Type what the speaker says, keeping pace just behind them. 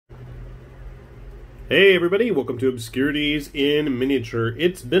Hey everybody, welcome to Obscurities in Miniature.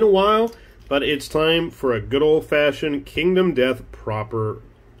 It's been a while, but it's time for a good old-fashioned Kingdom Death proper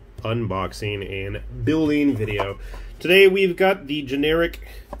unboxing and building video. Today we've got the generic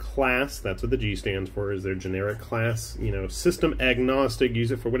class, that's what the G stands for, is their generic class, you know, system agnostic,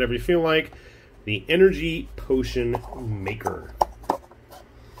 use it for whatever you feel like, the Energy Potion Maker.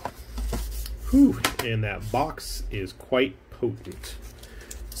 Whew, and that box is quite potent.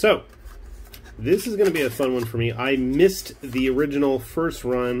 So, this is going to be a fun one for me. I missed the original first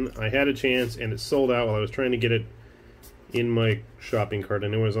run. I had a chance, and it sold out while I was trying to get it in my shopping cart. I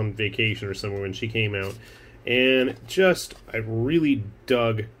know I was on vacation or somewhere when she came out. And I really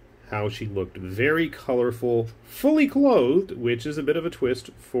dug how she looked. Very colorful, fully clothed, which is a bit of a twist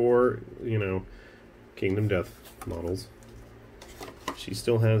for, you know, Kingdom Death models. She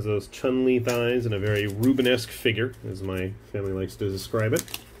still has those Chun-Li thighs and a very Rubenesque figure, as my family likes to describe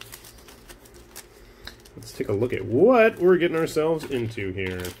it. Let's take a look at what we're getting ourselves into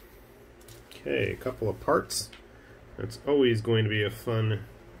here. Okay, a couple of parts. That's always going to be a fun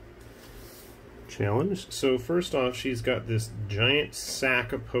challenge. So first off, she's got this giant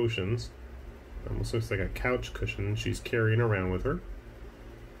sack of potions. Almost looks like a couch cushion she's carrying around with her.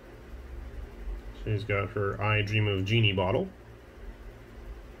 She's got her I Dream of Genie bottle.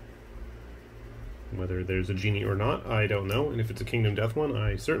 Whether there's a genie or not, I don't know. And if it's a Kingdom Death one,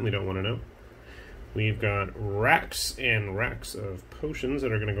 I certainly don't want to know. We've got racks and racks of potions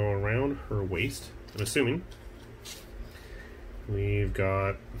that are going to go around her waist, I'm assuming. We've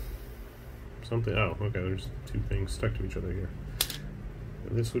got something. Oh, okay, there's two things stuck to each other here.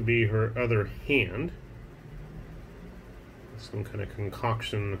 This would be her other hand. Some kind of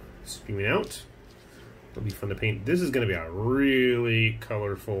concoction spewing out. It'll be fun to paint. This is going to be a really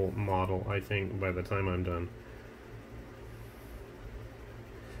colorful model, I think, by the time I'm done.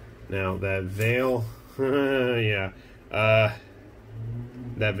 Now, that veil, yeah, that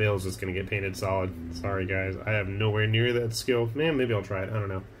veil is just going to get painted solid. Sorry, guys. I have nowhere near that skill. Man, maybe I'll try it. I don't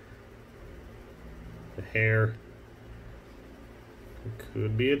know. The hair. It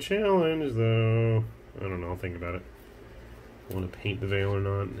could be a challenge, though. I don't know. I'll think about it. I want to paint the veil or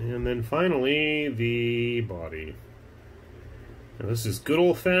not. And then finally, the body. Now, this is good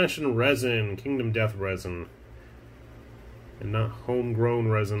old-fashioned resin, Kingdom Death resin. And not homegrown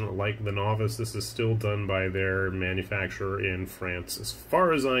resin like the Novice. This is still done by their manufacturer in France, as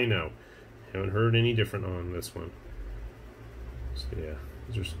far as I know. Haven't heard any different on this one. So yeah,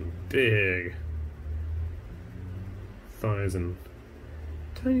 these are some big thighs and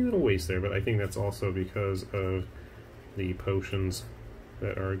tiny little waist there, but I think that's also because of the potions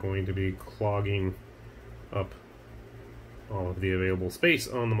that are going to be clogging up all of the available space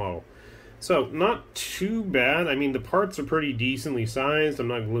on the model. So, not too bad. I mean, the parts are pretty decently sized. I'm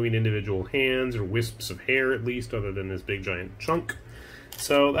not gluing individual hands or wisps of hair, at least, other than this big giant chunk.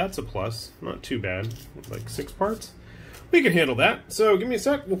 So, that's a plus. Not too bad. Like 6 parts. We can handle that. So, give me a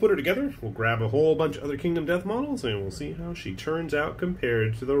sec. We'll put her together. We'll grab a whole bunch of other Kingdom Death models, and we'll see how she turns out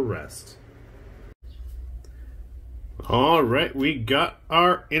compared to the rest. Alright, we got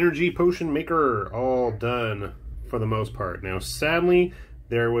our Energy Potion Maker all done for the most part. Now, sadly,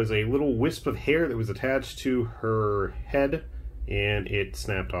 there was a little wisp of hair that was attached to her head, and it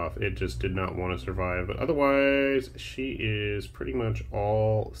snapped off. It just did not want to survive, but otherwise, she is pretty much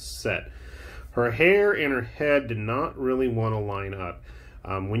all set. Her hair and her head did not really want to line up.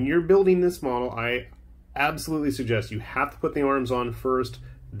 When you're building this model, I absolutely suggest you have to put the arms on first,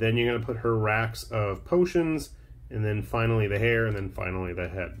 then you're going to put her racks of potions, and then finally the hair, and then finally the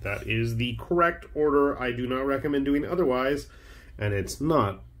head. That is the correct order. I do not recommend doing otherwise. And it's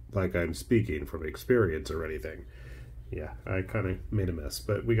not like I'm speaking from experience or anything. Yeah, I kind of made a mess,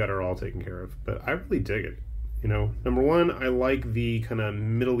 but we got her all taken care of. But I really dig it. You know, number one, I like the kind of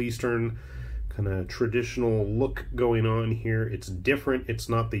Middle Eastern, kind of traditional look going on here. It's different. It's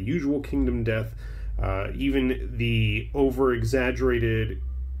not the usual Kingdom Death. Even the over-exaggerated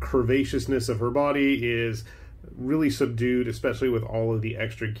curvaceousness of her body is really subdued, especially with all of the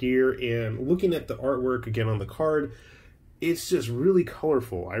extra gear. And looking at the artwork again on the card, it's just really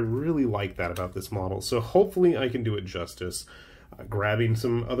colorful. I really like that about this model. So hopefully I can do it justice. Grabbing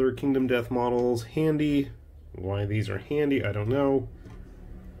some other Kingdom Death models handy. Why these are handy, I don't know.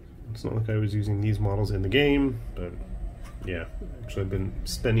 It's not like I was using these models in the game, but yeah. Actually, I've been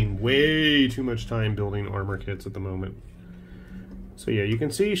spending way too much time building armor kits at the moment. So yeah, you can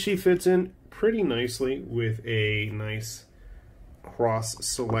see she fits in pretty nicely with a nice cross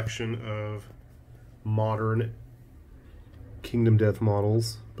selection of modern Kingdom Death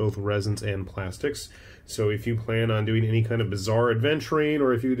models, both resins and plastics. So if you plan on doing any kind of bizarre adventuring,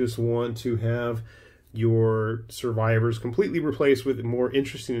 or if you just want to have your survivors completely replaced with more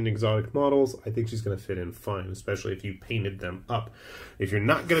interesting and exotic models, I think she's going to fit in fine, especially if you painted them up. If you're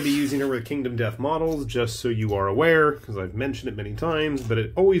not going to be using her with Kingdom Death models, just so you are aware, because I've mentioned it many times, but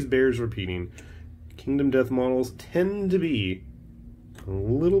it always bears repeating, Kingdom Death models tend to be a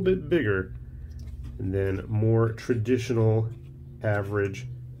little bit bigger than more traditional, average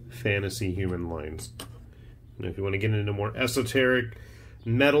fantasy human lines. And if you want to get into more esoteric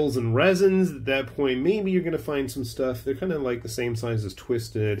metals and resins, at that point maybe you're going to find some stuff. They're kind of like the same size as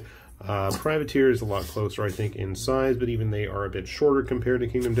Twisted. Privateer is a lot closer, I think, in size, but even they are a bit shorter compared to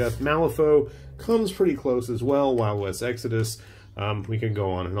Kingdom Death. Malifaux comes pretty close as well. Wild West Exodus, we can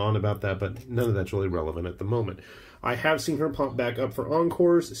go on and on about that, but none of that's really relevant at the moment. I have seen her pop back up for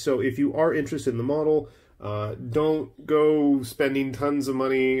encores, so if you are interested in the model, don't go spending tons of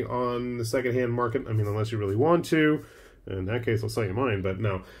money on the secondhand market. I mean, unless you really want to. In that case, I'll sell you mine, but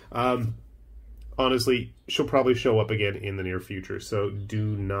no. Honestly, she'll probably show up again in the near future, so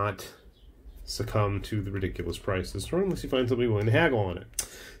do not succumb to the ridiculous prices, or unless you find somebody willing to haggle on it.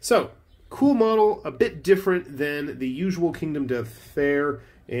 So, cool model, a bit different than the usual Kingdom Death fare,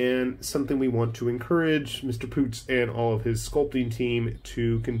 and something we want to encourage Mr. Poots and all of his sculpting team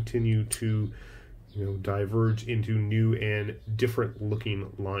to continue to, diverge into new and different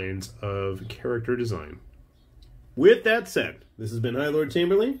looking lines of character design. With that said, this has been High Lord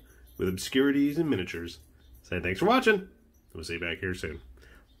Chamberlain with Obscurities and Miniatures. Saying thanks for watching. We'll see you back here soon.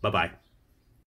 Bye-bye.